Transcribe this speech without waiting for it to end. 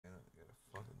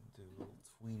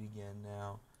tweet again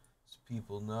now, so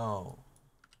people know.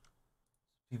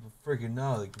 People freaking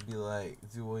know. They can be like,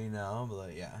 "Do we know?" But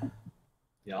like, yeah.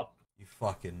 Yep. You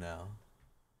fucking know.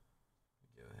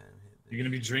 Go ahead and hit this. You gonna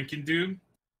be drinking, dude?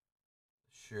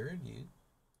 Sure, dude.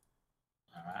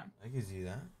 Alright. I can see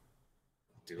that.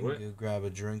 Do it. Go grab a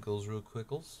drinkles real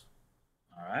quickles.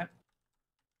 Alright.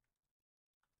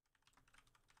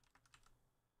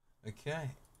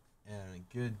 Okay. And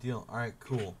good deal. Alright,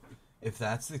 cool. If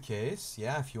that's the case,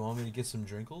 yeah, if you want me to get some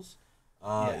drinkles,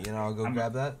 I'll go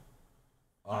grab that.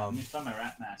 Let me find my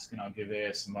rat mask and I'll give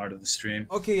ASMR to the stream.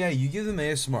 Okay, yeah, you give them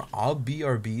ASMR. I'll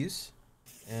BRBs.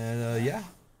 And, yeah.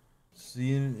 See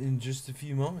you in just a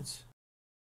few moments.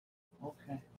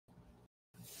 Okay.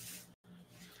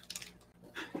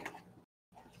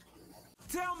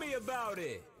 Tell me about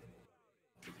it!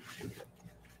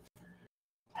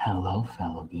 Hello,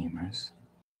 fellow gamers.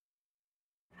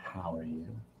 How are you?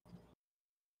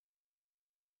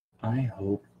 I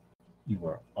hope you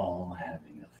are all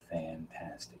having a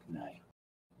fantastic night.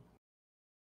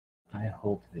 I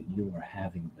hope that you are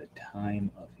having the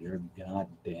time of your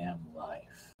goddamn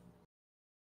life.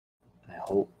 I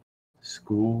hope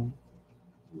school,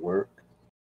 work,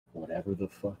 whatever the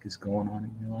fuck is going on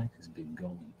in your life has been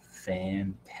going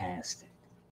fantastic.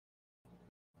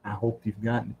 I hope you've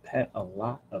gotten to pet a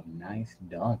lot of nice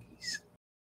doggies.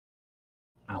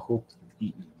 I hope you've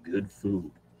eaten good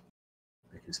food,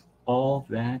 because all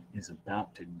that is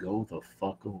about to go the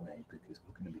fuck away, because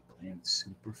we're going to be playing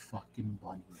Super fucking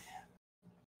Bunny Man.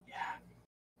 Yeah.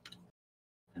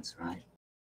 That's right.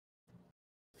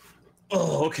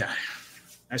 Oh, okay.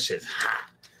 That shit's hot.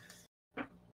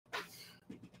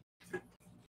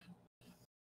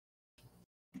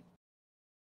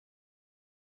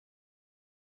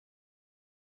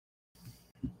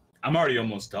 I'm already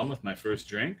almost done with my first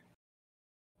drink.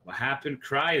 What happened?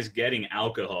 Cry is getting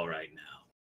alcohol right now.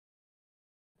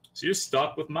 So you're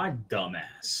stuck with my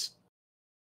dumbass.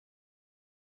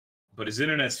 But his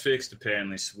internet's fixed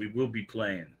apparently, so we will be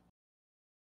playing.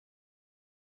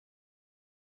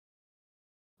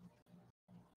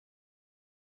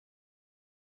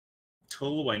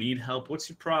 Tolu, I need help. What's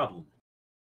your problem?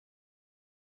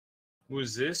 Who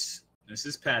is this? This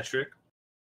is Patrick.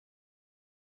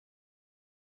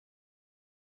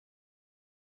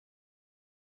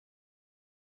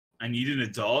 I need an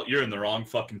adult? You're in the wrong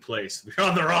fucking place. We're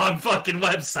on the wrong fucking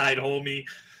website, homie.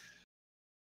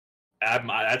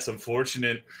 That's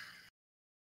unfortunate.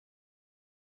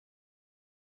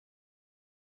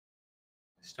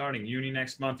 Starting uni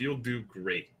next month, you'll do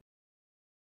great.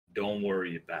 Don't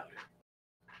worry about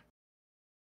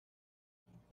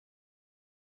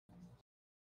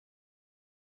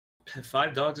it.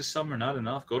 5 dogs a summer, not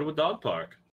enough. Go to a dog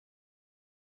park.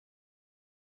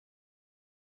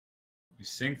 You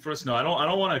sing for us? No, I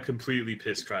don't want to completely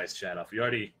piss Cry's chat off. We're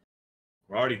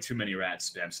already too many rat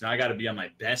spams. Now I got to be on my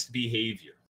best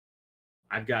behavior.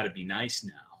 I've got to be nice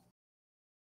now.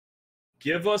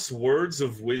 Give us words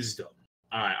of wisdom.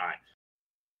 All right.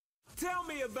 Tell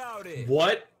me about it.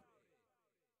 What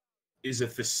is a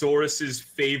thesaurus's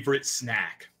favorite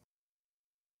snack?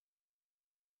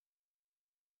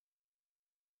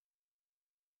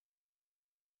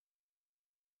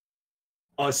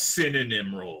 A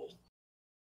synonym roll.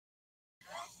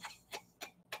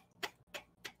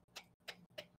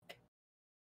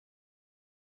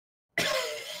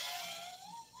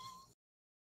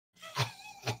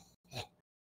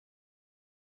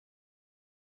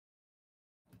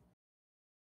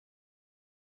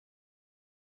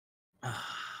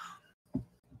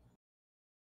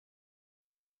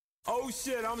 Oh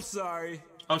shit, I'm sorry.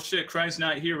 Oh shit, Cry's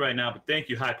not here right now, but thank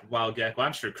you, Hyper Wild Gecko.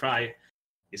 I'm sure Cry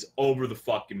is over the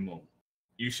fucking moon.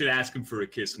 You should ask him for a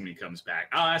kiss when he comes back.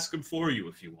 I'll ask him for you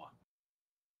if you want.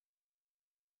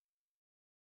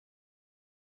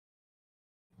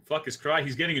 Fuck is Cry?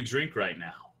 He's getting a drink right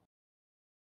now.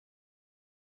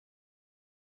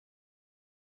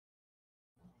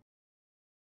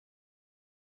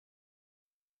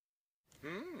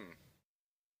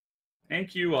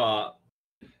 Thank you,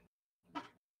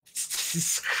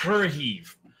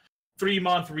 Skurheave.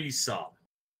 3-month resub.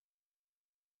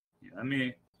 Yeah, let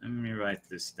me write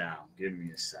this down. Give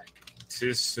me a second.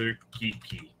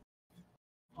 Tisukiki.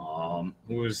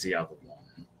 Who is the other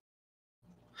one?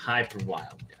 Hyper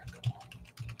Wild Gecko.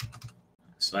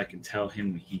 So I can tell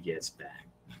him when he gets back.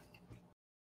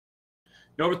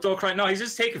 No, but though, Cry. No, he's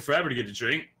just taking forever to get a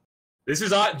drink. This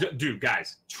is dude,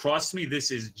 guys, trust me,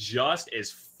 this is just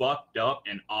as fucked up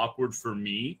and awkward for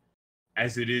me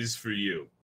as it is for you.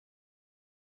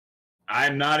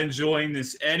 I'm not enjoying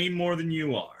this any more than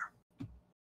you are.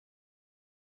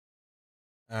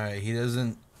 Alright, he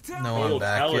doesn't No, I'm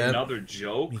back tell yet. another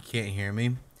joke. You can't hear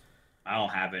me. I don't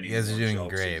have any. You guys are doing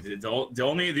jokes. great. The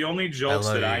only jokes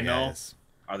that I know guys.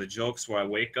 are the jokes where I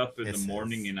wake up in the This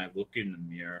morning is- and I look in the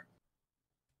mirror.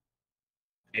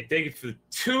 Hey, thank you for the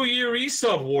 2-year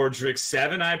resub,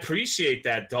 Wardrick7. I appreciate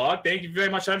that, dog. Thank you very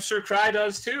much. I'm sure Cry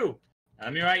does too.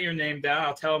 Let me write your name down.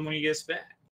 I'll tell him when he gets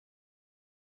back.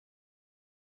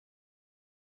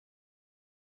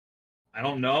 I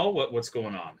don't know what's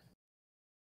going on.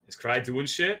 Is Cry doing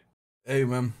shit? Hey,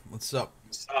 man. What's up?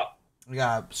 What's up? I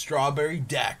got strawberry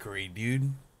daiquiri,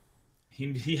 dude.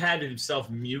 He had himself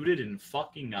muted in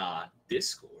fucking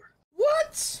Discord.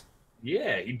 What?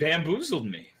 Yeah, he bamboozled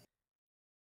me.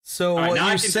 So All right, what now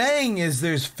I you're can- saying is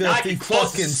there's filthy can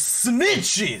close fucking this-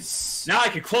 snitches. Now I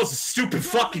can close the stupid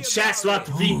fucking chat so I don't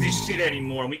have to read this shit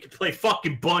anymore, and we can play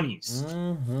fucking bunnies.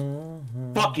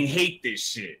 Fucking hate this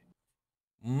shit.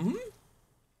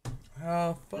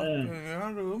 How fucking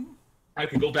Adam? I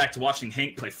could go back to watching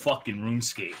Hank play fucking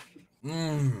RuneScape.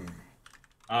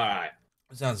 All right.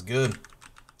 Sounds good.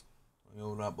 Let me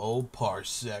open up old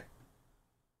Parsec.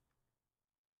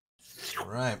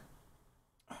 Alright.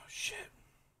 Oh shit.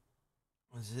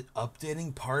 Was it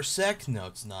updating Parsec? No,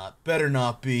 it's not. Better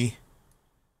not be.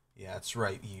 Yeah, that's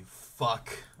right, you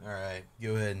fuck. Alright,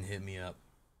 go ahead and hit me up.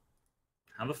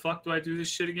 How the fuck do I do this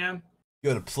shit again?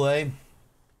 Go to play.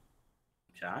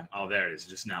 Okay. Oh, there it is. It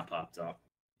just now popped up.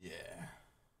 Yeah.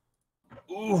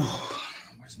 Ooh.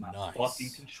 Where's my Nice. fucking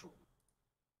control?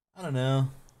 I don't know.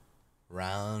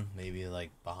 Round, maybe like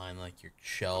behind like your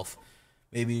shelf.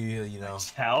 Maybe, you know,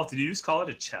 Shelf? Did you just call it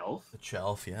a shelf? the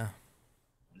shelf, yeah.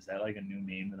 Is that like a new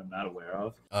name that I'm not aware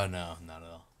of? Oh no, not at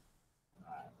all.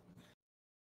 Alright.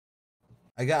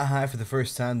 I got high for the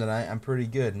first time tonight. I'm pretty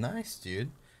good. Nice, dude.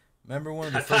 Remember one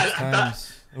of the I thought- first I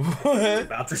times? I was What?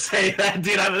 about to say that,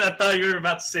 dude. I thought you were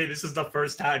about to say this is the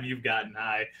first time you've gotten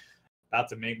high. About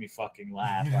to make me fucking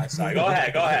laugh. Sorry. Go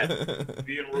ahead.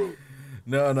 Being rude.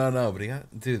 No. But he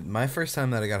got, dude. My first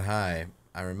time that I got high,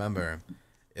 I remember,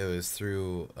 it was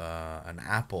through an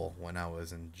apple when I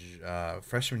was in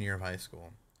freshman year of high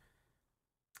school.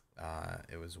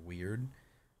 It was weird,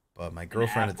 but my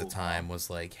girlfriend at the apple, time was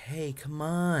like, "Hey, come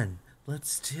on,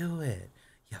 let's do it,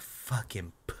 you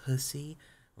fucking pussy."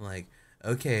 I'm like,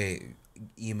 "Okay,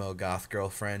 emo goth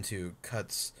girlfriend who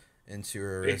cuts into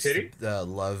her Big titty?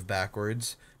 love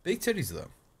backwards." Big titties though.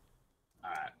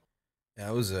 Alright. Yeah,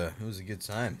 it was a good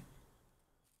time.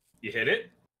 You hit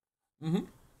it? Mhm.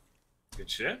 Good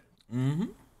shit.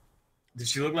 Mhm. Did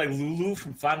she look like Lulu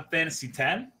from Final Fantasy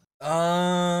X?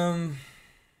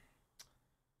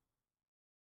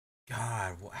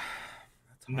 God,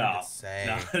 that's hard No. to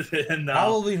say. No.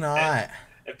 Probably not.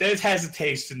 If there's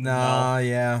hesitation, No,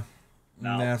 yeah.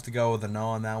 No. I'm gonna have to go with a no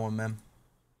on that one, man.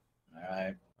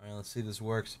 Alright. Alright, let's see if this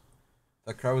works.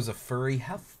 That crow was a furry.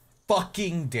 How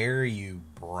fucking dare you,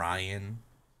 Brian?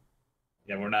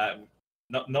 Yeah, we're not.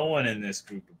 No one in this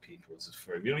group of people is a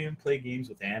furry. We don't even play games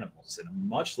with animals, and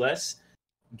much less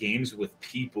games with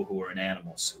people who are in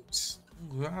animal suits.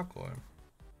 Exactly.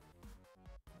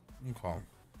 Okay.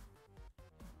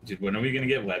 Dude, when are we gonna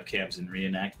get webcams and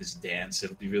reenact this dance?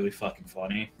 It'll be really fucking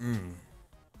funny.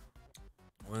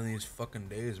 One of these fucking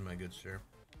days, my good sir.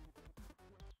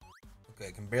 Okay,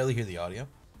 I can barely hear the audio.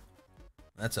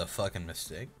 That's a fucking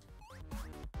mistake.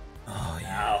 Oh,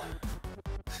 yeah. Now,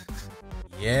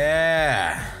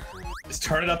 Yeah! just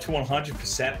turn it up to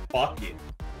 100%. Fuck it.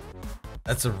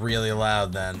 That's a really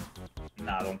loud then.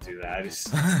 Nah, don't do that.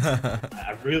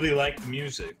 I really like the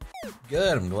music.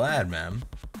 Good, I'm glad, man.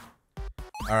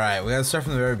 Alright, we gotta start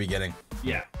from the very beginning.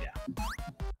 Yeah.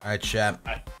 Alright, chat.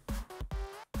 Alright.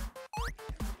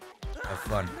 Have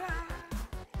fun.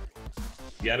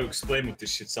 You got to explain what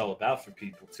this shit's all about for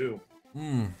people too.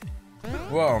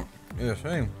 Well, you're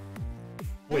saying.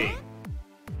 Wait,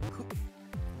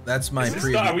 That's my are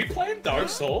previous. we playing Dark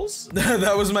Souls?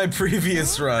 That was my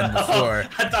previous run before.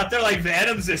 I thought they're like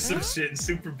Vanoms or some shit in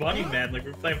Super Bunny Man. Like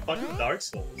we're playing fucking Dark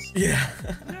Souls. Yeah.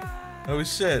 Oh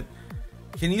shit.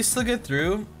 Can you still get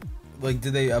through? Like,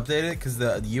 did they update it? Because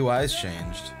the UI's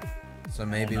changed. So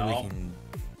maybe we no. can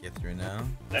get through now.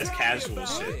 That's casual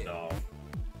shit though.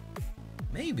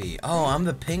 Maybe. Oh, I'm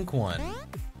the pink one.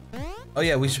 Oh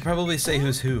yeah, we should probably say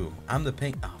who's who. I'm the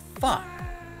pink. Oh fuck.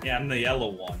 Yeah, I'm the yellow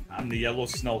one. I'm the yellow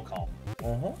snow cone.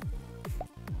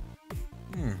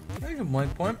 There's a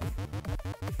blank point.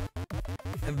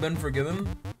 Have been forgiven.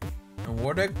 And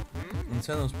Wardeck. And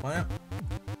Sentinel's Planet.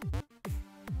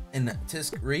 And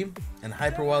Tisk Reem. And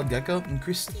Hyper Wild Gecko. And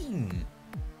Christine.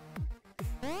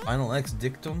 Final X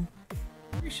Dictum.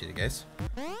 Appreciate it, guys.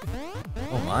 Oh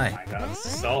my. Oh my god, this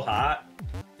is so hot.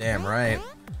 Damn right.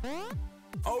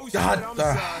 Oh shit, God, I'm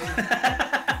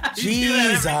sorry. You do that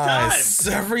every time. Jesus!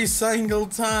 Every single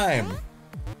time.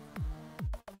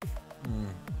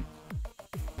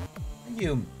 Thank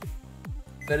you.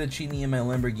 Fettuccine in my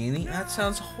Lamborghini? That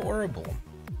sounds horrible.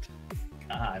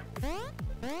 God.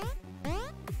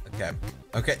 Okay.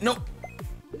 Okay. Nope.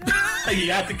 You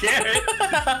got the carrot.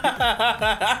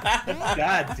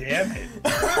 God damn it.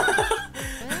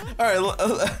 Alright.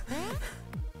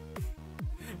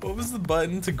 What was the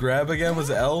button to grab again? Was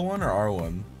it L1 or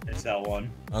R1? It's L1.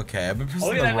 Okay, I've been pressing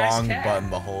at the that nice wrong cat. button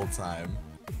the whole time.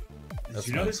 Did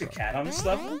you know there's a cat on this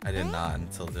level? I did not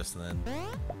until just then.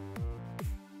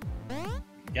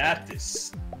 Got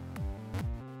this.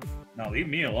 No, leave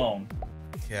me alone.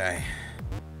 Okay.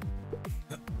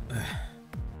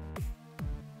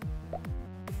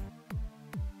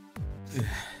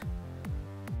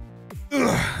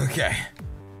 Okay.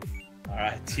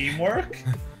 Alright, teamwork.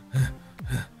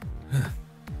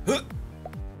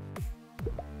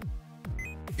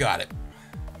 Got it.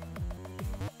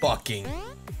 Fucking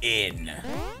in.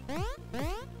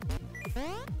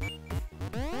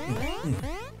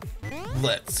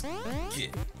 Let's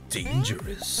get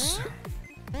dangerous.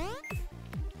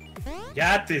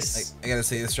 Got this. I gotta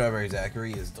say, the strawberry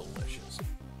daiquiri is delicious.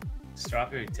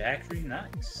 Strawberry daiquiri,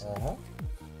 nice.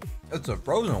 It's a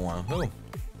frozen one, too.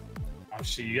 Oh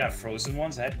shit, you got frozen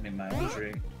ones? I had to make my own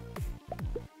drink.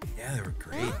 Yeah, they were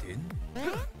great, dude. I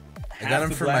Half got them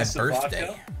the for my glass of birthday.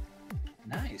 vodka?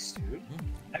 Nice, dude.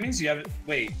 That means you have it.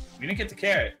 Wait, we didn't get the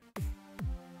carrot.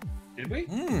 Did we?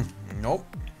 Nope.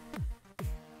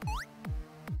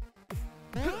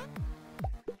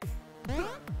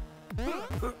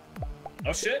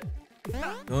 Oh shit.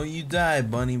 Don't you die,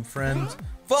 bunny friend.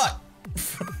 Fuck!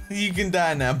 You can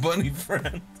die now, bunny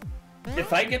friend.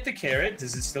 If I get the carrot,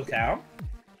 does it still count?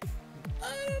 I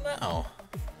don't know.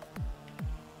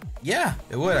 Yeah,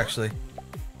 it would actually.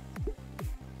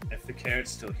 If the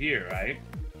carrot's still here, right?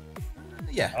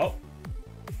 Yeah. Oh.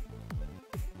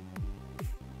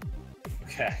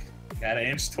 Okay. Gotta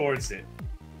inch towards it.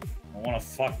 I wanna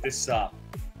fuck this up.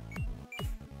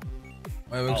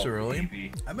 Why awake so Oh, early?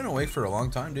 baby. I've been awake for a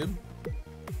long time, dude.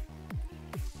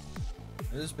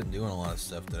 I've just been doing a lot of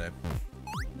stuff today.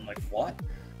 I'm like, what?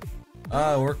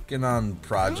 Working on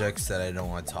projects that I don't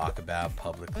want to talk about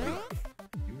publicly.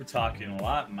 You were talking a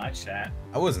lot in my chat.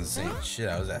 I wasn't saying shit,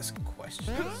 I was asking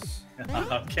questions.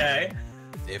 Okay.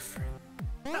 Different.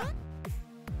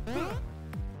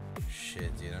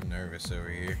 Shit, dude, I'm nervous over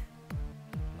here.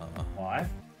 Why?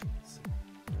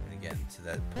 Gonna get into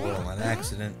that portal on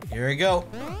accident. Here we go.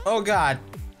 Oh god.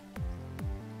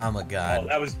 I'm a Oh, god.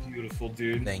 that was beautiful,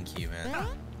 dude. Thank you, man.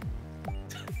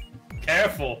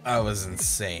 Careful. I was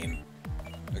insane.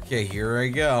 Okay, here I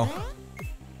go.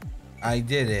 I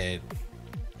did it.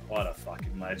 What a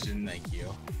fucking legend. Thank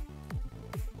you.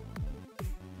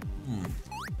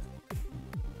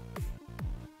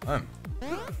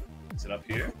 Is it up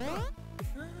here?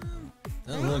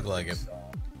 Doesn't look like it. So-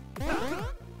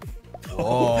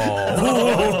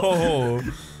 Oh.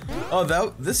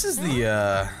 Oh, this is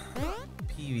the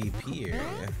PvP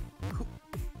area.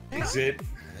 Is it?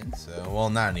 I think so. Well,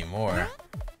 not anymore.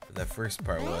 But that first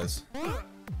part was. Oh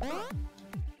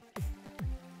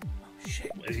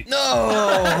shit. Is it- No!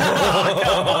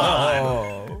 Come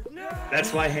on.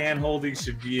 That's why hand holding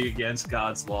should be against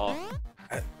God's law.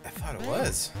 I thought it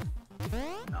was.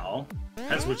 No.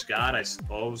 Depends which God, I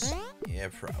suppose. Yeah,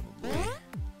 probably.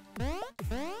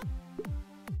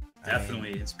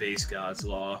 Definitely it's base God's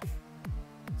law.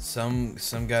 Some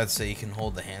gods say you can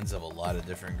hold the hands of a lot of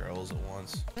different girls at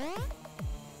once.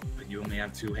 But you only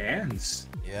have two hands.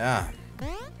 Yeah.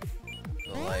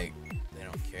 But like, they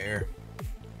don't care.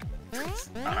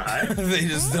 Alright. They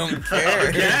just don't care.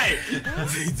 Okay.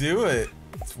 They do it.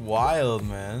 It's wild,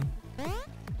 man.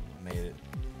 Made it.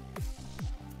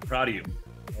 Proud of you.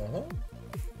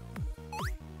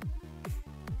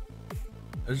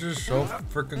 It's just so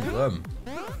freaking good.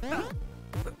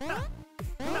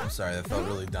 I'm sorry, that felt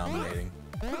really dominating.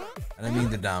 I didn't mean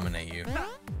to dominate you.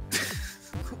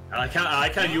 I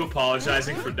like how you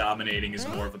apologizing for dominating is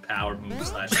more of a power move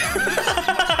 / domination.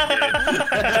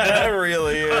 That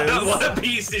really is. What a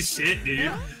piece of shit,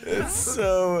 dude. It's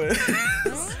so.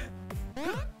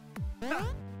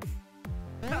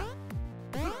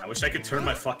 I wish I could turn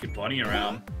my fucking bunny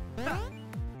around.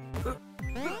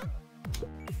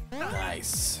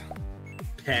 Nice.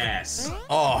 Pass.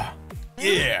 Oh,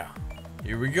 yeah.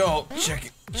 Here we go. Check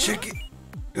it. Check it.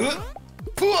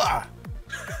 Pwah!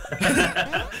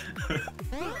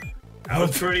 That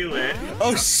was pretty lit.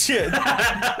 Oh shit.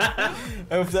 I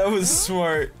hope that was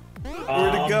smart.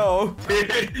 Where'd it go?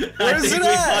 Dude, Where's it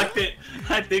at?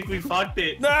 I think we fucked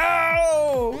it.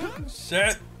 No!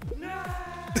 Shit.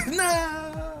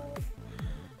 No.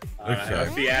 Okay. Our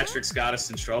theatrics got us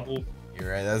in trouble.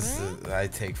 You're right. I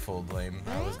take full blame.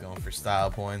 I was going for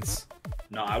style points.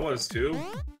 No, I was too.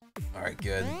 All right,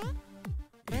 good.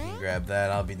 You can grab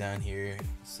that. I'll be down here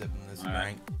sipping this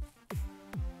drink.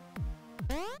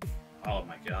 Oh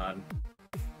my god.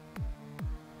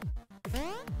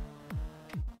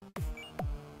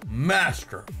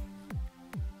 Master.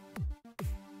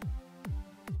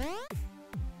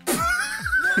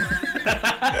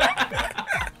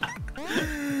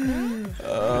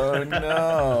 Oh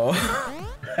no.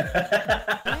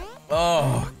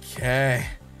 Okay.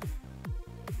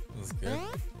 That's good.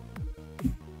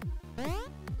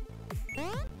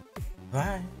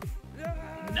 Bye.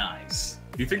 Nice.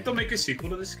 You think they'll make a sequel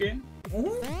to this game?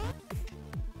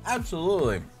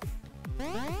 Absolutely.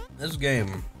 This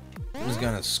game is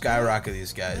gonna skyrocket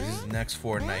these guys. This is the next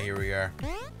Fortnite. Here we are,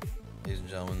 ladies and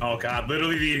gentlemen. Oh god,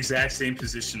 literally the exact same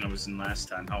position I was in last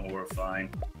time. How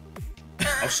horrifying.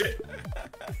 Oh shit.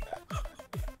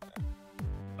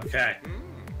 Okay.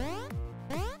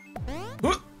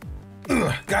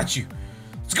 Got you.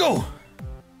 Let's go.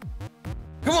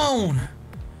 Come on.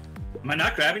 Am I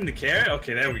not grabbing the carrot?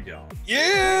 Okay, there we go.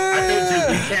 Yeah. I told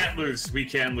you, we can't lose. We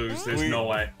can't lose. There's no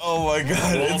way. Oh my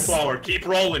god. Roll forward. Keep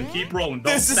rolling. Keep rolling.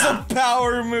 Don't This stop. is a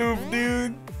power move,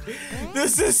 dude.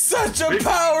 This is such a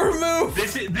power move.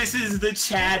 This is the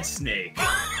Chad snake.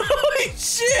 Holy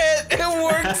shit! It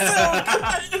worked so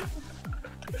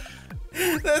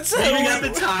good. That's how You got the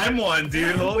time one,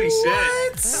 dude. Holy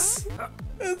shit.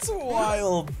 That's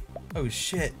wild. Oh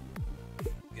shit.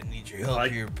 Gonna need your help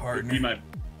here, partner.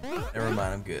 Never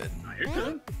mind, I'm good. Oh, you're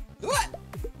good. What?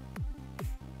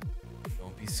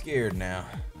 Don't be scared now.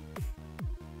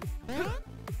 I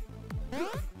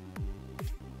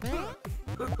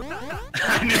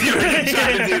knew you were gonna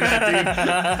try to do that,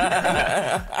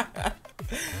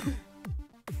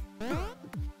 dude.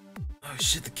 Oh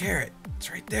shit, the carrot. It's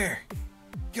right there.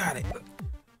 Got it.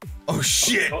 Oh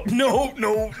shit. No.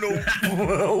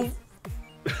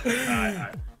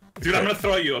 Alright. Dude, I'm gonna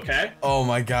throw you, okay? Oh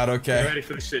my god, okay. Get ready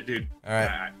for the shit, dude.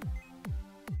 Alright.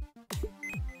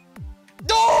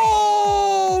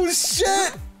 Oh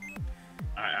shit!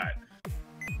 Alright.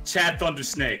 Chad Thunder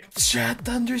Snake. Chad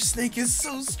Thunder Snake is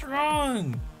so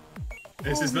strong!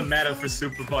 This is the meta for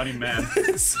Super Bunny Man.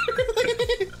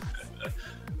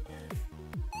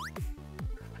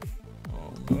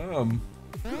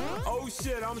 Oh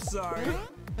shit, I'm sorry.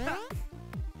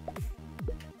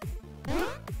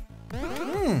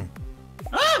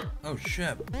 Oh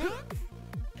shit.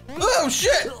 Oh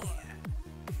shit!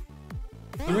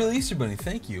 The real Easter Bunny,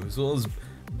 thank you, as well as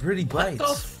Pretty Bites.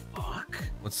 What the fuck?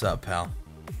 What's up, pal?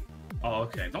 Oh,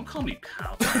 okay. Don't call me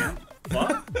pal, man.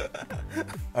 What?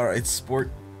 Alright,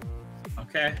 sport.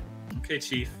 Okay. Okay,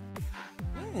 Chief.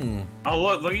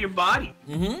 Oh, look at your body.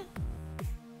 Mm-hmm.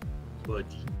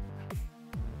 Buddy.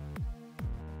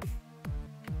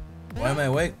 Why am I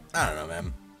awake? I don't know,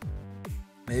 man.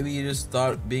 Maybe you just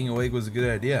thought being awake was a good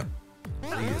idea.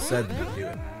 So you decided to do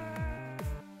it.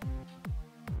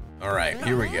 Alright,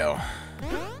 here we go.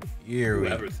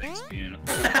 Whoever thinks being...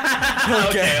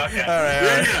 Okay,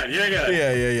 alright. You're good.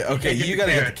 Yeah. Okay, you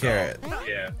gotta get the carrot.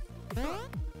 Yeah.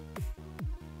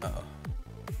 Uh-oh.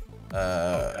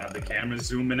 God, the camera's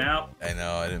zooming out. I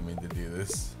know, I didn't mean to do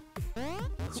this.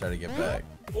 Let's try to get back.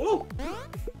 Oh!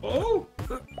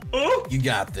 You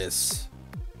got this.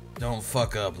 Don't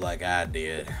fuck up like I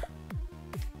did.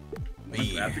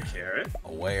 Be Grab the carrot.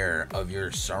 aware of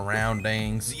your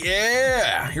surroundings.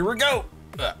 Yeah! Here we go!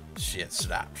 Shit,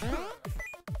 stop.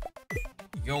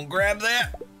 You gonna grab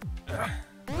that?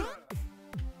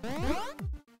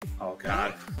 Oh,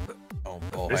 God. Oh,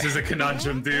 boy. This is a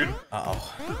conundrum, dude.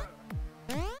 Uh-oh.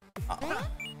 Uh-oh.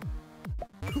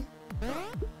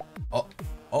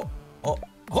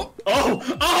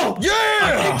 Oh!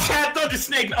 Yeah! Okay, Chad Thunder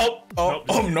Snake. Nope.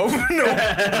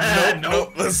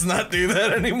 Nope. Let's not do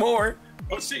that anymore.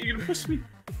 Oh shit, you're gonna push me.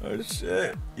 Oh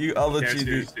shit. I'll let you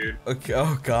do. Dude. Okay.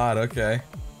 Oh god. Okay.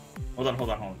 Hold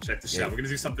on. Check this out. We're gonna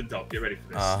do something dope. Get ready for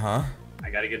this. Uh-huh. I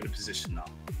gotta get into position now.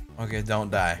 Okay. Don't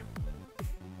die.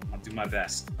 I'll do my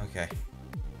best. Okay.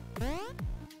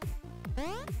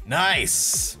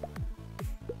 Nice.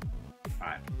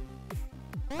 Alright.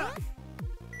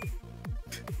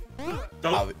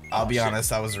 I'll be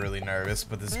honest. I was really nervous,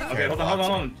 but this. Okay, hold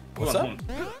on. What's up?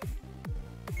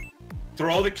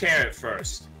 Throw the carrot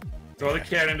first. Throw the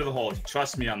carrot into the hole.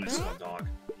 Trust me on this one, dog.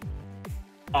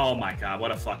 Oh my god, what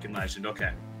a fucking legend.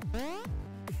 Okay.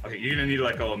 Okay, you're gonna need to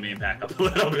let go of me and back up a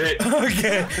little bit.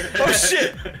 Okay. Oh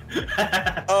shit.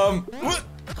 What?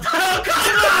 Oh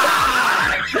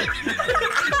god!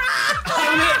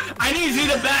 I need you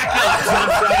to back up. Jump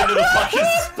right into the fucking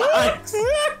spikes.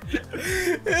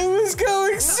 It was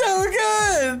going so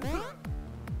good.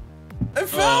 I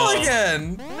fell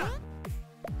again.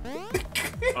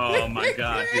 Oh my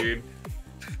god, dude.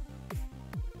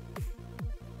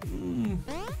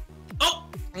 Oh!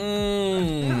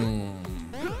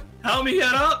 Help me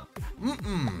get up.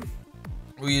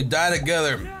 We die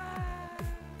together.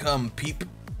 Come, peep.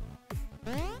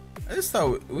 I just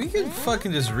thought we could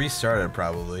fucking just restart it,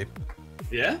 probably.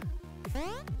 Yeah?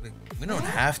 We don't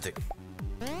have to.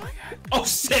 Oh my god. Oh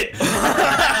shit!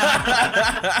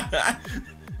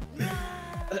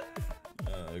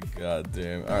 Oh god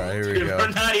damn. Alright, here we Dude, go. we're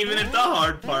not even at the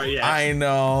hard part yet. I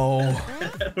know.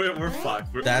 we're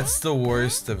fucked. That's the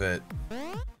worst of it.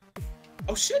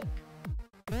 Oh shit!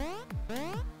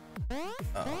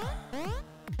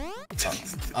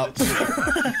 Oh.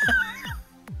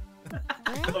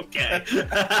 Okay.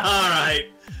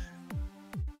 Alright.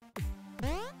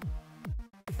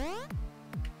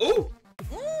 Ooh!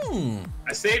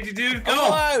 I saved you, dude. Go!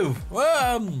 Hello!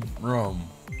 Rum.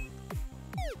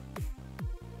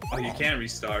 Oh, you can't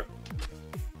restart.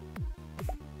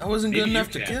 That wasn't Maybe good you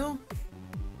enough to can. kill?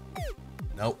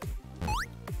 Nope.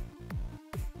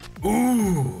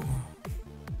 Ooh!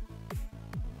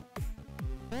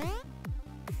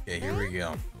 Okay, here we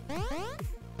go.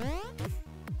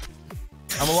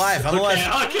 I'm alive, I'm alive.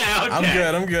 Okay.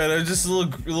 I'm good. It's just a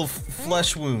little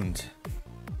flesh wound.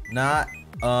 Not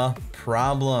a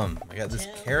problem. I got this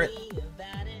carrot.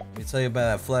 Let me tell you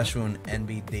about that flesh wound,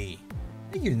 NBD.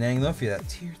 Thank you, Nanglo, for that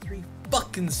tier 3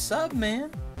 fucking sub,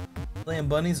 man. Playing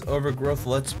bunnies, Overgrowth,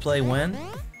 let's play when?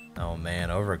 Oh man,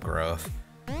 Overgrowth.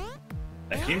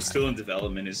 That game's still in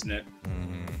development, isn't it?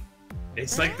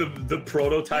 It's like the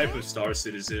prototype of Star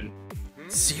Citizen.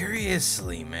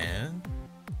 Seriously, man.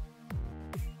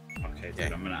 Okay,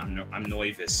 dude, I'm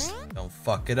nervous. Don't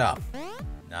fuck it up.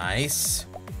 Nice.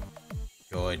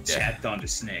 Good. Chat Thunder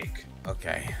Snake.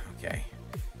 Okay.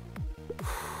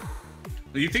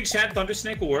 Do you think Chat Thunder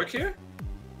Snake will work here?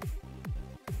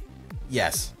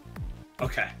 Yes.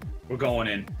 Okay, we're going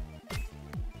in.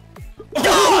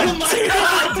 Oh my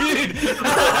god, dude!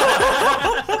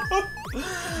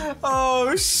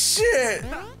 Oh shit!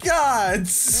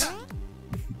 Gods!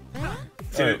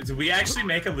 Dude, did we actually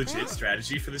make a legit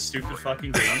strategy for this stupid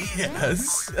fucking game?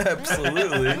 Yes,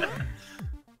 absolutely.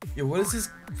 Yo, what is this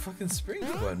fucking spring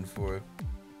button for?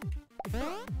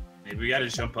 Maybe we gotta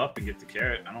jump up and get the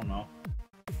carrot. I don't know.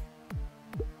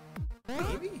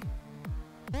 Maybe?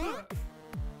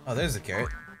 Oh, there's the carrot.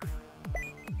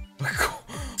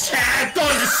 Chat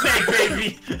Thunder Snake,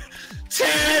 baby!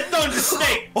 Chat Thunder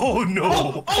Snake! Oh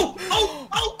no! Oh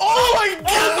my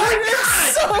god!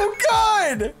 It's so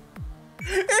good!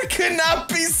 It cannot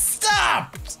be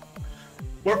stopped!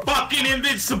 We're fucking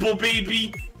invincible,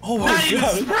 baby! Oh my Not even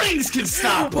god! springs can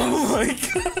stop us! Oh my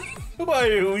god! Why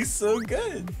are we so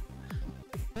good?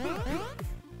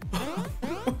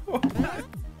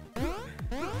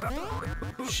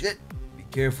 Shit! Be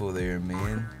careful there,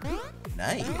 man.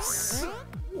 Nice.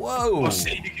 Whoa! Oh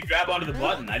shit, you can grab onto the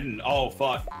button. I didn't. Oh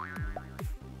fuck.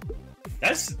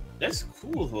 That's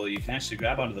cool though. You can actually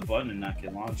grab onto the button and not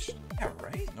get launched. Yeah,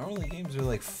 right? Normally games are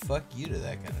like, fuck you to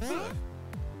that kind of stuff.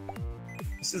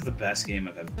 This is the best game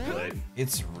I've ever played.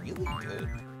 It's really good.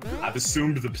 I've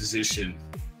assumed the position.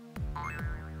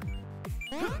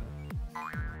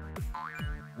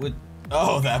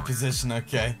 Oh, that position,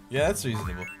 okay. Yeah, that's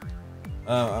reasonable.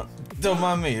 Don't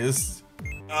mind me,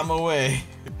 I'm away.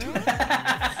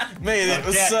 Made it,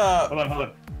 what's up? Hold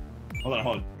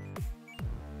on.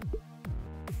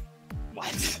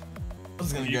 What? I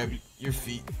was gonna grab your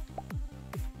feet.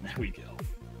 There we go.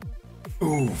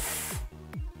 Oof.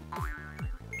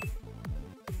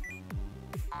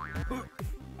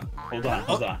 Hold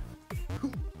on.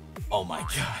 Oh my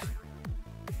god.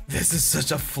 This is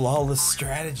such a flawless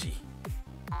strategy.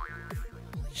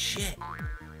 Holy shit.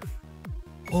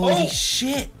 Holy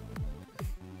shit.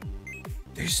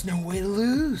 There's no way to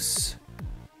lose.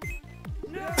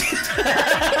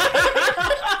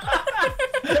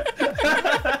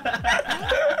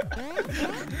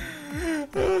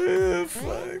 Oh,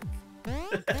 fuck.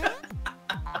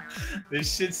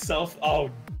 This shit's self. Oh,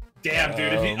 damn,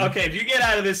 dude. If you get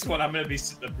out of this one, I'm gonna be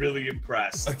really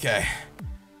impressed. Okay.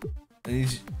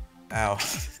 Ow.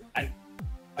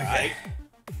 Okay.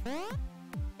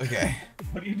 Okay.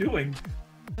 What are you doing?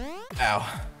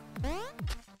 Ow.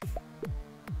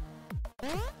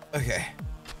 Okay.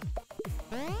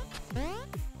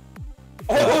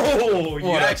 Oh, you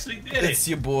What? actually did It's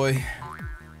it. your boy.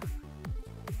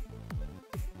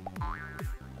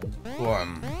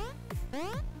 Boom.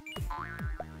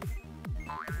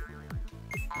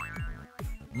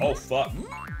 Oh, fuck.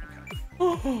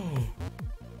 Okay.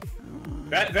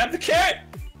 Grab the cat!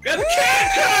 Grab the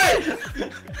cat!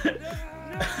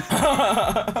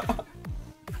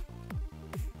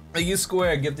 Thank you,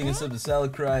 Square, gifting us up to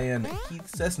Salad Cry and Keith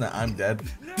Cessna. I'm dead.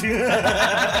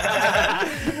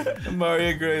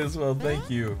 Mario Gray as well, thank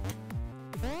you.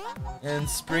 And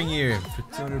Spring Year for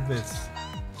 200 bits.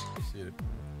 Appreciate it.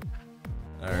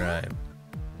 Alright.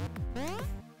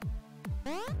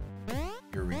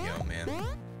 Here we go, man.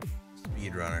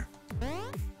 Speedrunner.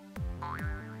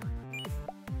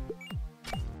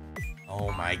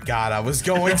 Oh my god, I was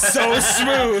going so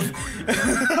smooth!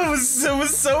 it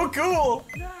was so cool!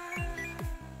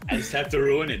 I just have to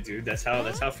ruin it, dude. That's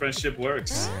how friendship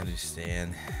works. I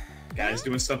understand. Guy's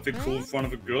doing something cool in front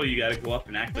of a girl, you gotta go up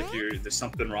and act like there's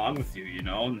something wrong with you, you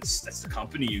know? And that's the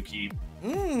company you keep.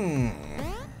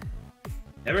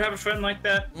 Ever have a friend like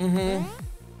that?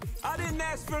 I didn't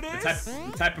ask for this.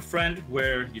 The type of friend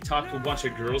where you talk to a bunch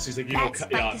of girls, he's like, you know,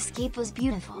 That escape was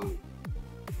beautiful.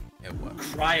 It was.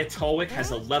 Cryatoic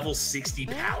has a level 60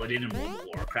 paladin in World of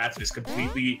Warcraft. This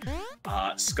completely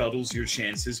scuttles your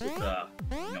chances with you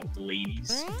know, the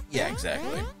ladies. Yeah,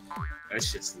 exactly. That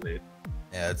shit's lit.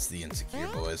 Yeah, it's the insecure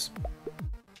boys.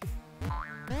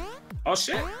 Oh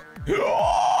shit!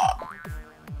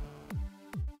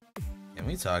 Can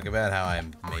we talk about how I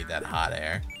made that hot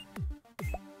air?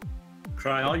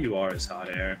 Cry, all you are is hot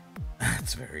air.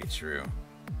 That's very true.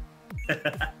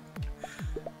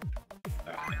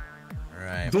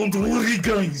 Alright. Don't worry,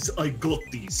 guys. I got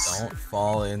this. Don't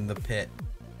fall in the pit.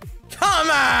 Come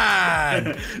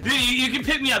on! you can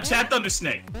pick me up, Chat Thunder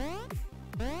Snake. Oh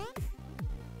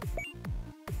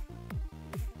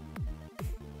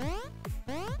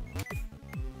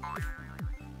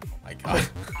my god.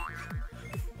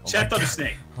 Chat Thunder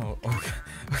Snake. Oh, okay.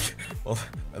 Well,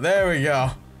 there we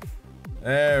go.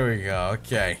 There we go.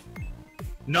 Okay.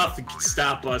 Nothing can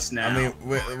stop us now. I mean,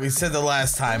 we said the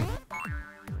last time.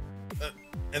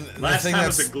 And last the thing time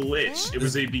was a glitch. It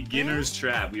was a beginner's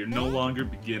trap. We are no longer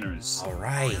beginners. All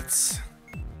right.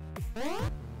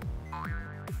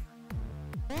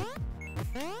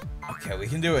 Okay, we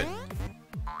can do it.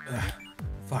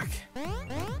 Fuck.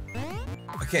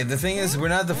 Okay, the thing is, we're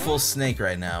not the full snake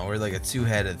right now. We're like a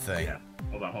two-headed thing. Yeah.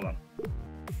 Hold on.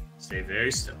 Stay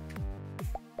very still.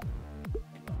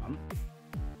 Hold on.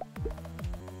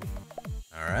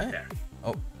 All right. There.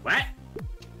 Oh. What?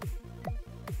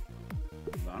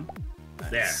 Hold on.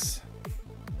 Nice.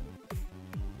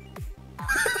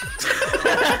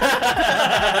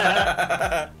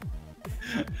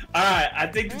 Alright, I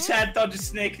think the Chad Thunder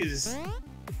Snake has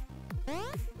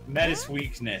met its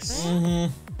weakness.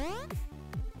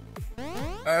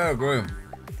 I agree.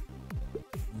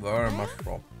 Very much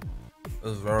so.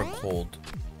 It's very cold.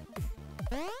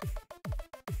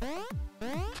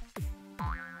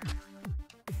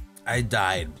 I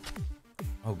died.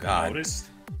 Oh god. Noticed?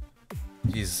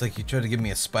 Jesus, like you tried to give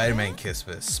me a Spider-Man kiss,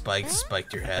 but a spike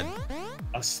spiked your head.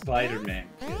 A Spider-Man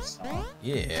kiss, huh?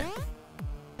 Yeah.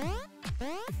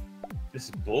 This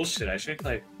is bullshit. I drank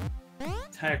like an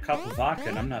entire cup of vodka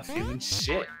and I'm not feeling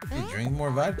shit. You drink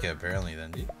more vodka apparently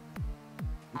then, dude.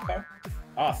 Okay.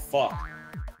 Ah, fuck.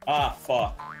 Ah,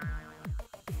 fuck.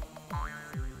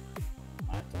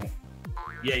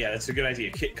 Yeah, that's a good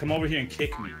idea. Come over here and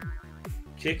kick me.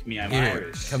 Kick me, I'm Here,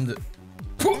 Irish. come to...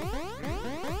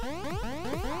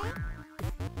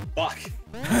 Fuck.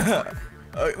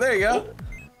 Oh, there you go.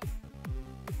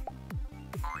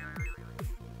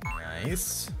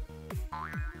 Nice.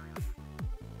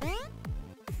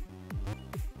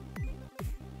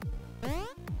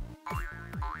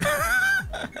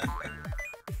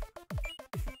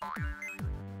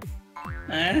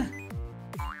 Eh?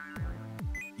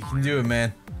 You can do it,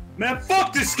 man. Man,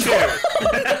 fuck this kid!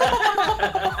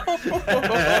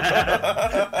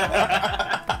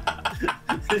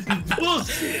 This is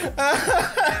bullshit!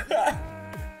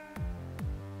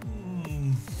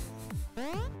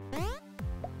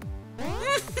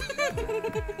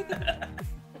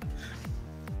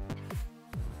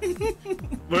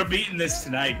 We're beating this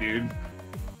tonight, dude.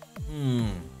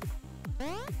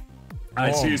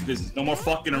 Alright, serious business. No more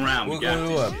fucking around. We got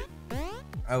this shit.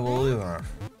 I will leave her.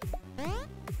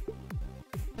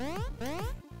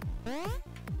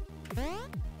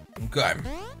 Okay.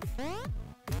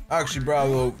 Actually,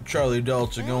 Bravo, Charlie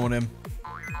Delta going in.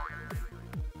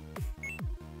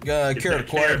 It's Carrot that carrot,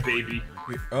 Quad. baby.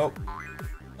 Oh.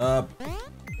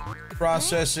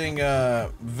 Processing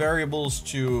variables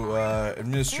to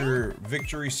administer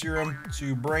victory serum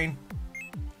to brain.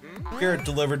 Carrot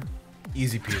delivered.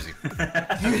 Easy peasy.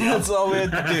 That's all we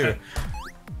had to do.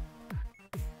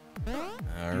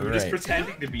 You were just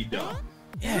pretending to be dumb.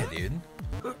 Yeah, dude.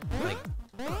 Like,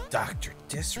 Dr.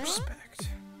 Disrespect.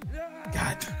 God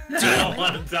I damn don't it.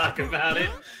 want to talk about it.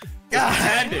 God.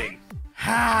 Pretending.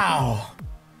 How?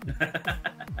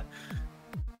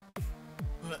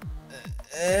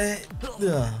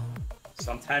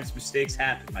 Sometimes mistakes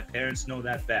happen. My parents know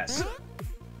that best.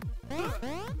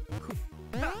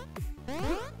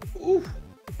 Ooh.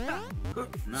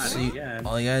 Not See, again.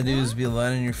 all you gotta do is be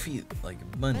light on your feet, like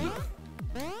a bunny.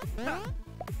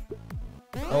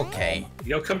 Okay.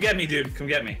 Yo, come get me, dude. Come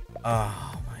get me.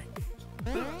 Oh my.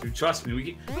 Dude, trust me. We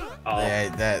get... Oh, Oh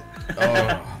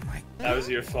my. that was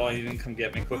your fault. You didn't come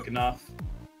get me quick enough.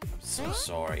 I'm so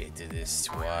sorry you did this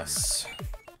to us.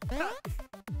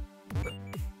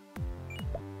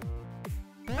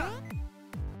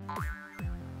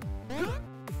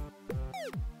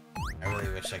 I really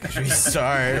wish I could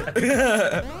restart.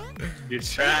 You're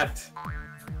trapped.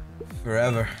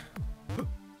 Forever.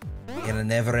 In a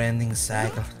never-ending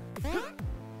cycle.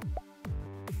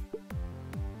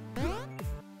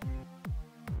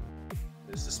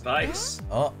 There's the spikes.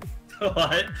 Oh,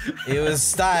 What? it was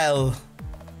style.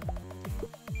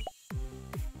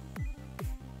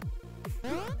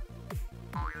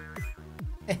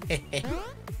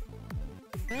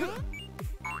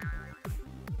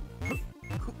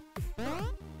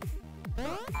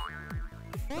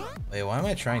 Wait, why am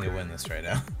I trying to win this right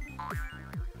now?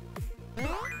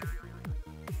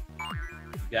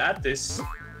 Got this.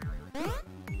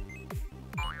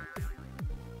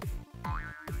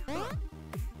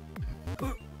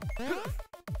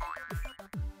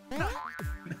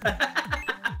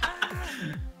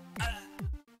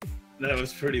 That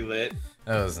was pretty lit.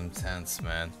 That was intense,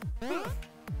 man. Oh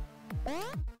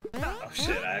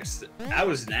shit, that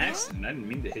was an accident. I didn't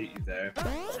mean to hit you there.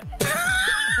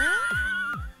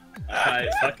 Alright,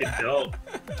 fucking dope.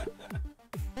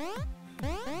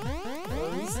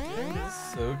 This game is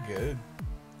so good.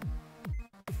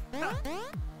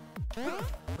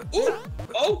 Ooh!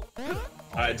 Oh!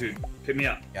 Alright, dude, pick me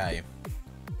up. Got you.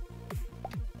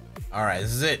 Alright,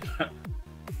 this is it.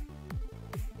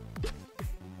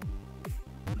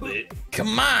 Lit.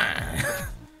 Come on!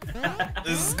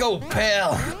 Let's go,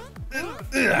 pal!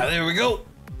 Yeah, there we go!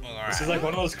 Alright. This is like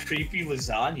one of those creepy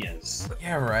lasagnas.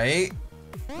 Yeah, right?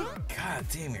 God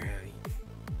damn, you're heavy.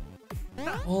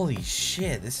 Holy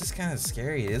shit, this is kind of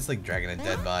scary. It is like dragging a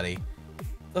dead body.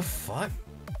 The fuck?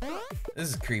 This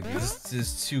is creepy. This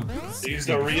is too. They used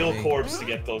a real corpse to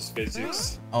get those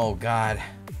physics. Oh god.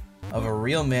 Of a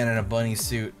real man in a bunny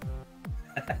suit.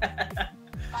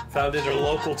 Found it at a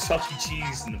local Chuck E.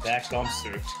 Cheese in the back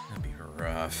dumpster. That'd be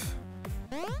rough.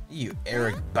 You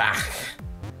Eric Bach.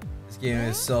 This game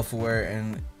is self-aware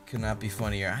and could not be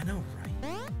funnier. I know, right?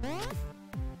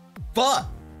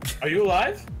 Fuck! Are you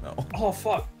alive? No. Oh,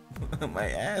 fuck. My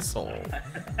asshole.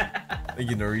 Thank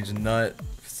you, Norwegian Nut,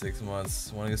 for 6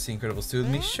 months. Want to go see Incredibles 2 with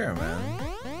me? Sure, man.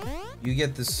 You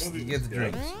get this. You get the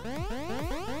drinks.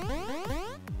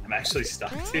 I'm actually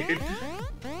stuck, dude.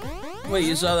 Wait,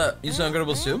 you saw that? You saw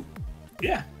Incredibles 2?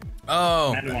 Yeah.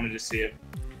 Oh. I wanted to see it.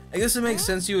 I guess it makes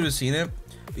sense you would have seen it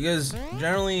because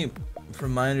generally,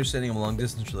 from my understanding of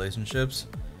long-distance relationships,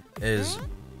 is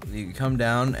you come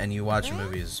down and you watch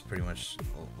movies pretty much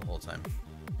the whole time.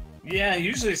 Yeah,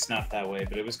 usually it's not that way,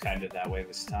 but it was kind of that way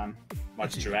this time.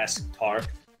 Much Jurassic Park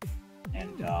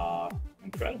and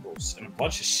Incredibles and a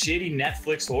bunch of shitty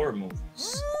Netflix horror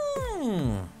movies.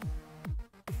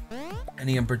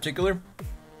 Any in particular?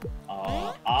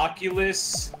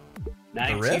 Oculus,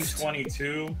 The Rift?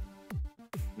 1922.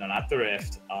 No, not The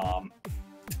Rift.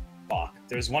 Fuck.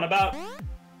 There's one about.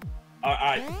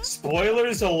 Alright,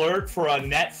 spoilers alert for a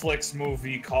Netflix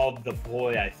movie called The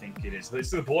Boy, I think it is. It's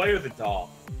The Boy or The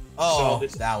Doll. Oh, So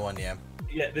this- that one, yeah.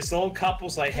 Yeah, this old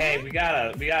couple's like, hey, we got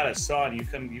a son. You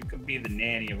can be the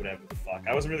nanny or whatever the fuck.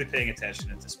 I wasn't really paying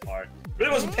attention at this part.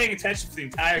 Really wasn't paying attention to the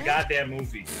entire goddamn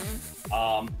movie.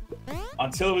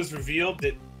 Until it was revealed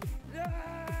that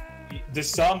the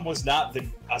son was not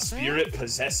a spirit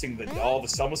possessing the doll. The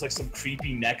son was like some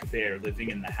creepy neck bear living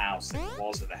in the house, like the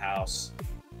walls of the house.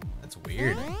 That's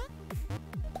weird.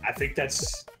 I think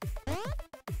that's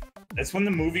when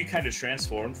the movie kind of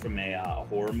transformed from a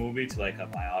horror movie to like a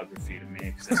biography to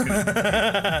me. 'Cause that's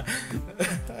gonna...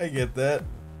 I get that.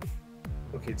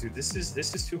 Okay, dude, this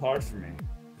is too hard for me.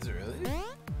 Is it really?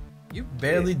 You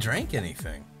barely drank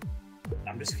anything.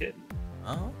 I'm just kidding.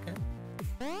 Oh, okay.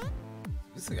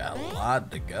 This has got a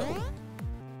lot to go.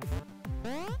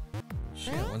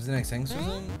 Shit, when's the next thing,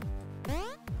 Susan?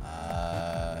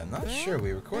 I'm not sure.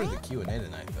 We recorded the Q&A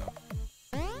tonight, though.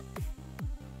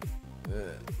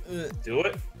 Do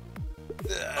it.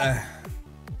 Alright.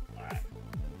 All right.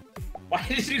 Why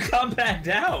did you come back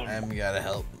down? I gotta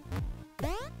help.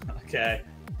 Okay.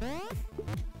 I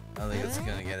don't think it's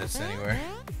gonna get us anywhere.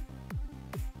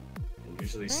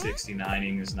 Usually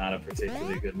 69ing is not a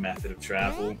particularly good method of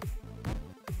travel.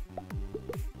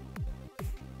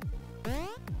 Oh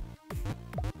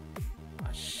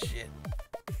shit.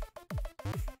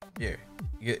 Here.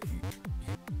 You get.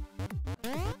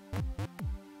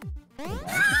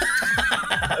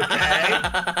 Okay.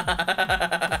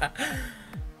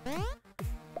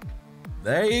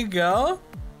 There you go.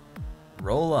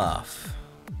 Roll off.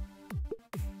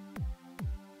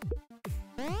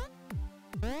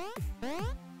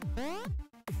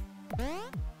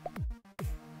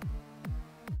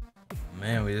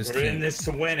 Man, we just We're in can't. this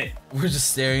to win it. We're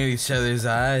just staring at each other's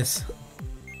eyes.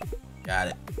 Got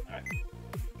it. Alright.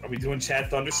 Are we doing Chad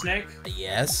Thundersnake?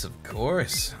 Yes, of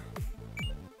course.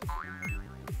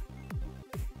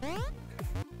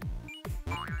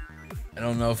 I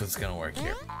don't know if it's gonna work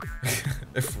here.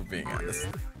 If we're being honest.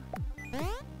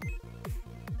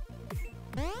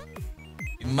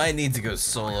 You might need to go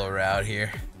solo route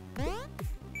here.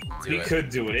 We could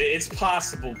do it. It's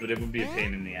possible, but it would be a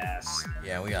pain in the ass.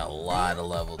 Yeah, we got a lot of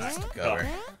levels to cover.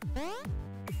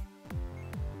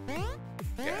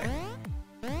 Okay.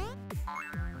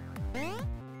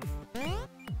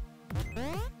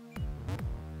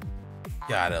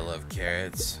 God, I love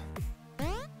carrots.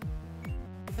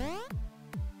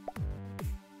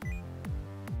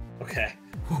 Okay.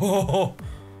 Whoa.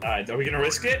 Alright, are we gonna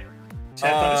risk it?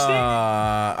 Chad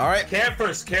Thundersnake? Alright. Carrot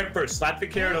first, carrot first. Slap the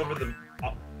carrot over the...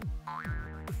 Oh.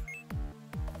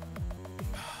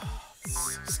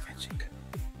 So sketchy.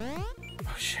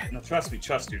 Oh shit. No, trust me,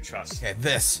 trust you, trust. Okay,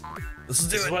 this. Let's do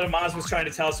This is it. what Amaz was trying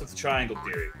to tell us with the triangle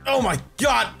theory. Oh my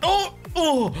god. Oh.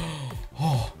 Oh.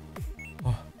 Oh.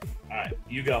 Alright,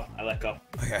 you go. I let go.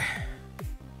 Okay.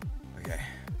 Okay.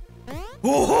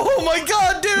 Oh my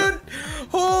god, dude!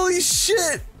 Holy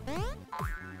shit!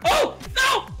 Oh!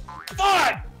 No!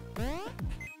 Fuck!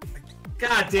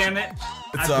 God damn it.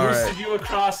 It's I boosted alright. you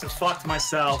across and fucked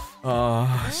myself. Oh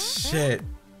shit.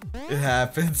 It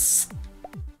happens.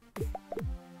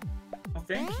 Oh,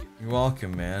 thank you. You're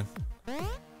welcome, man.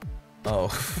 Oh.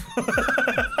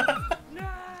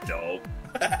 Dope.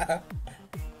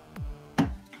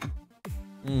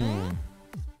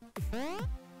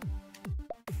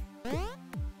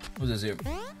 What's this here?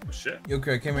 Oh, shit. Yo,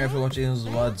 Craig, I came here after watching Angels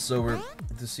WOD sober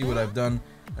to see what I've done,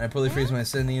 and I poorly phrased my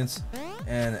sentience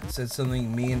and said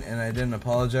something mean, and I didn't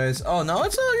apologize. Oh no,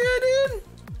 it's all good, dude.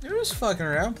 You're just fucking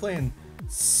around playing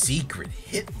Secret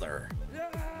Hitler.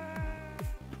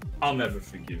 I'll never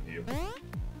forgive you.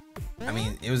 I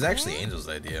mean, it was actually Angel's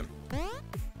idea. I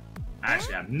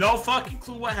actually have no fucking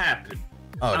clue what happened.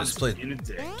 Oh, I'm just played being a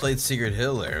dick. Secret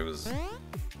Hitler. It was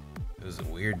a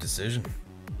weird decision.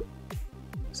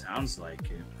 Sounds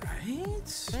like it.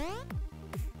 Right?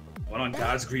 What on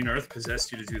God's green earth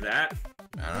possessed you to do that?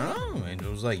 I don't know.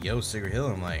 Angel was like, yo, Secret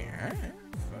Hitler. I'm like, alright.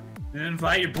 Fuck. And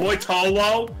invite your boy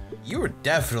Tolo? You were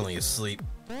definitely asleep.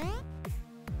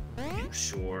 You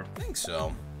sure? I think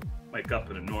so. Wake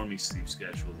up in a normie sleep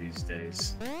schedule these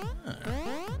days.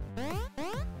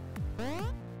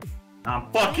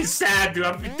 I'm fucking sad, dude.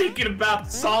 I've been thinking about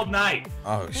this all night.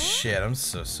 Oh shit, I'm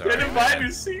so sorry. Didn't invite me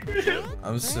to Secret Hitler.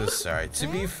 I'm so sorry. To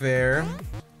be fair,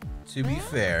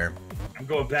 I'm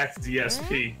going back to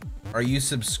DSP. are you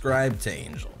subscribed to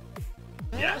Angel?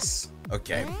 Yes.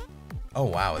 Okay. Oh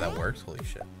wow, that worked. Holy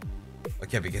shit.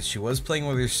 Okay, because she was playing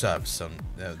with your subs, so.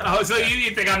 Oh, so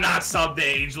you think I'm not subbed to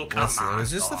Angel? Come Listen, on. it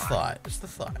was just a dog. thought. Just a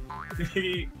thought.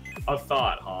 A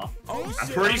thought, huh? Oh, I'm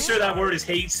shit. pretty sure that word is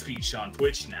hate speech on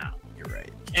Twitch now. You're right.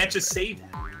 Can't just say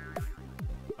that.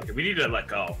 Okay, we need to let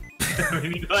go. We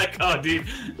need to let go, dude.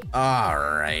 All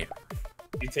right.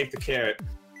 You take the carrot.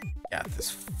 Got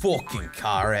this fucking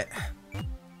carrot.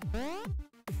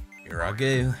 Here I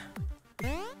go.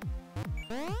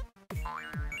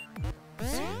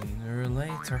 Sooner or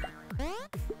later.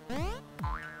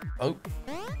 Oh.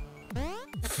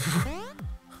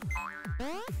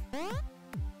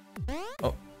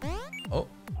 Oh. Oh.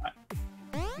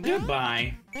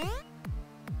 Goodbye.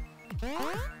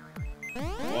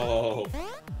 Whoa.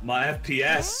 My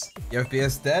FPS. Your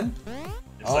FPS dead?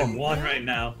 It's Oh. like 1 right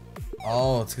now.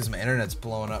 Oh, it's because my internet's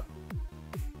blowing up.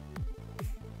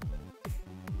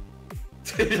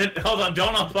 Hold on,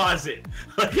 don't unpause it.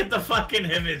 Look at the fucking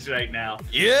image right now.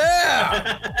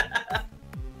 Yeah!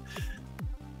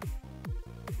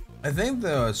 I think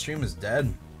the stream is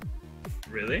dead.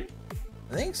 Really?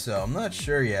 I think so. I'm not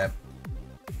sure yet.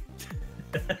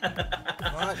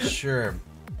 Not sure.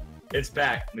 It's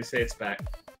back. Let me say it's back.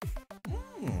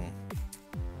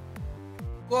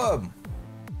 Club.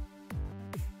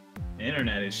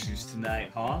 Internet issues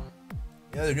tonight, huh?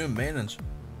 Yeah, they're doing maintenance.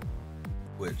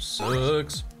 Which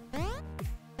sucks.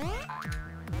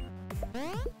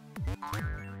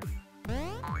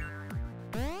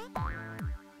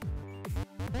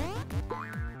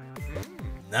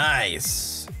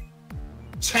 Nice.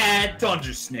 Chad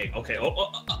Thundersnake. Okay.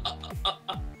 Alright,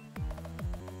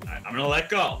 I'm gonna let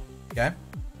go. Okay.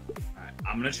 Alright,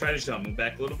 I'm gonna try to jump. Move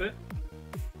back a little bit.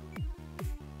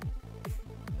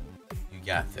 You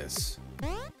got this.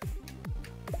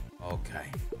 Okay.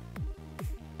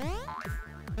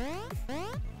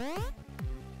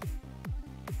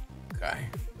 Okay.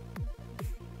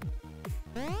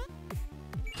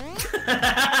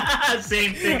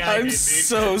 Same thing I I'm did, dude.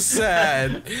 so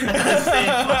sad. Same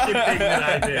fucking thing that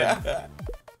I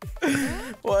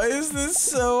did. Why is this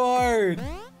so hard?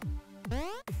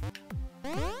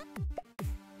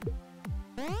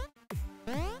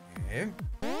 Okay.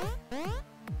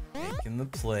 Taking the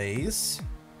place.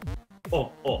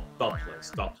 Oh, dog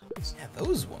place. Yeah,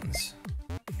 those ones.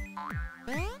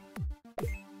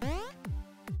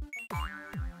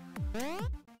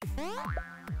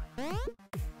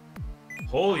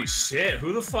 Holy shit,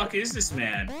 who the fuck is this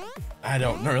man? I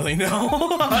don't really know.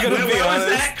 I'm gonna be Where was honest.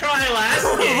 that cry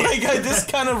last game? Like I just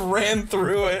kind of ran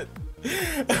through it.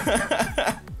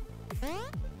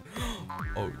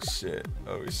 Oh shit.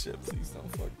 Oh shit. Please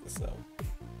don't fuck this up.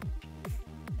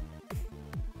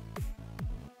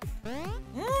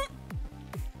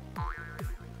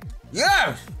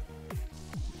 Yes!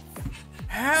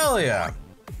 Hell yeah!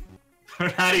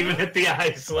 We're not even at the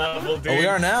ice level, dude. Oh, we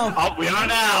are now. Oh, we are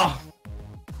now.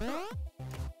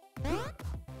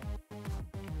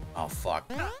 Oh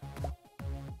fuck.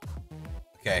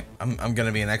 Okay, I'm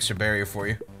gonna be an extra barrier for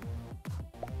you.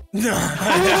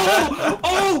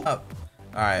 Oh! All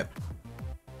right.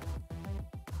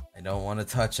 I don't want to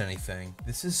touch anything.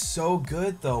 This is so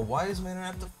good though. Why does man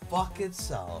have to fuck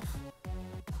itself?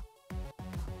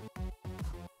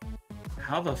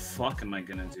 How the fuck am I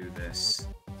gonna do this?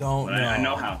 Don't But know. I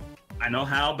know how. I know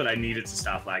how, but I need it to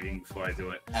stop lagging before I do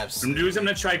it. What I'm Absolutely. gonna do is I'm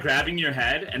gonna try grabbing your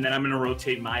head, and then I'm gonna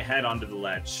rotate my head onto the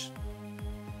ledge.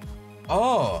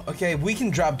 Oh, okay. We can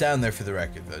drop down there for the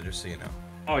record though, just so you know.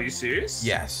 Oh, are you serious?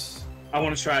 Yes. I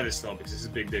want to try this though because this is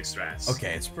big dick strats.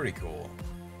 Okay, it's pretty cool.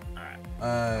 Alright.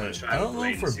 I don't know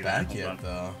if we're latency then, back hold yet on.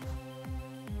 though.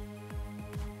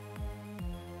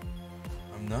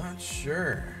 I'm not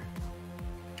sure.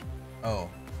 Oh,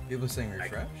 people saying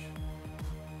refresh?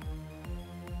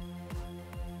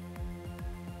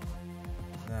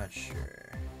 Not sure.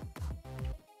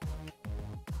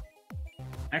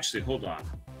 Actually, hold on.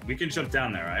 We can jump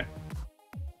down there,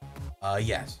 right?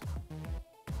 Yes.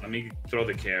 Let me throw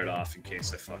the carrot off in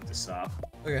case I fuck this up.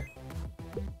 Okay.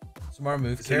 Smart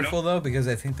move. Is there no- Careful though, because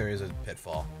I think there is a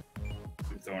pitfall.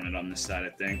 I'm throwing it on this side,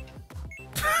 I think.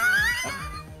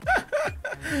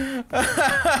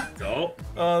 Dope.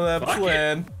 Oh, that Fuck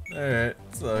plan. Alright,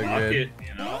 it's all Fuck good. it,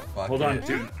 you know? Fuck Hold on, it.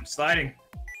 dude. I'm sliding.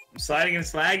 I'm sliding and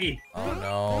it's laggy. Oh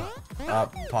no.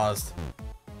 Paused.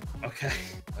 Okay.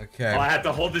 Okay. Oh, I have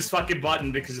to hold this fucking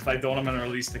button because if I don't, I'm gonna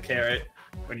release the carrot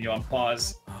when you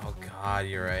unpause. Oh god,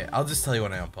 you're right. I'll just tell you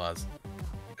when I unpause.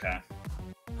 Okay.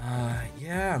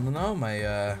 Yeah, I don't know,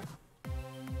 my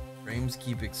frames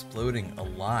keep exploding a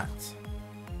lot.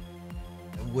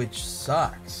 Which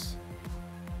sucks.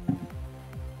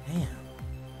 Damn.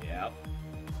 Yep.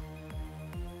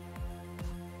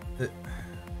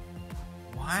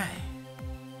 Why?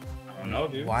 I don't know,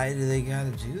 dude. Why do they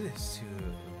gotta do this to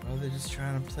it? Bro, they're just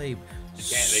trying to play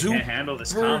They can't handle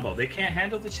this combo. They can't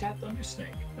handle the chat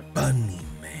thundersnake. Bunny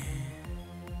Man.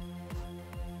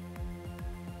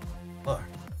 Look.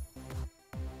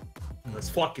 Let's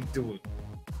fucking do it.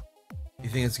 You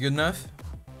think it's good enough?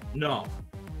 No.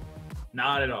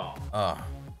 Not at all. Oh.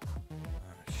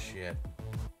 Oh, shit.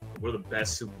 We're the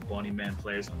best Super Bunny Man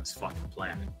players on this fucking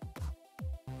planet.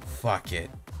 Fuck it.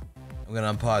 I'm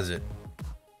gonna unpause it.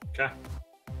 Okay.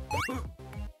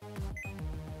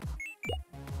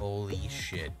 Holy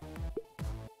shit.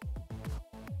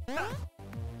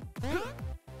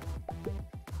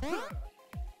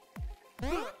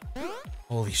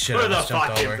 Holy shit, We're I the just jumped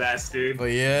fucking over. best, dude.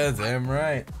 But yeah, damn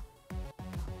right.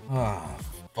 Oh,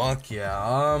 fuck yeah.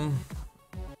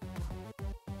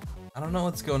 I don't know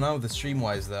what's going on with the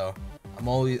stream-wise though.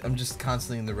 I'm just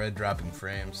constantly in the red dropping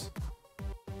frames.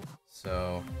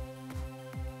 So,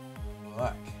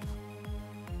 fuck.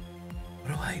 What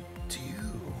do I do?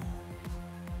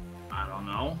 I don't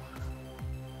know.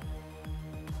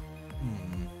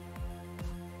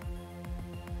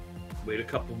 Wait a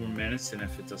couple more minutes, and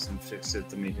if it doesn't fix it,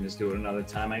 then we can just do it another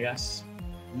time, I guess.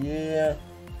 Yeah.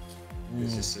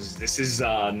 This is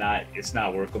not. It's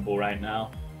not workable right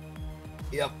now.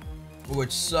 Yep.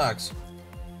 Which sucks,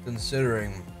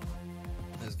 considering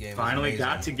this game Finally is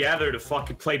got amazing. together to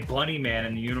fucking play Bunny Man,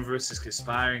 and the universe is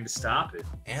conspiring to stop it.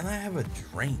 And I have a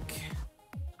drink.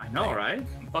 I know, right?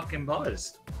 I'm fucking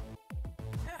buzzed.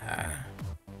 Yeah.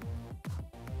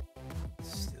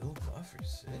 Still Buffer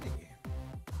City.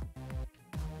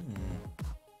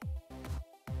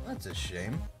 That's a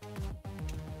shame.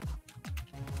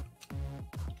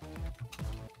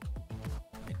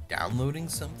 Am I downloading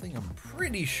something? I'm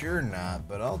pretty sure not,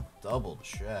 but I'll double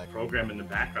check. Program in the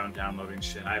background downloading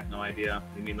shit. I have no idea.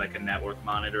 You mean like a network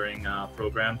monitoring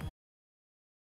program?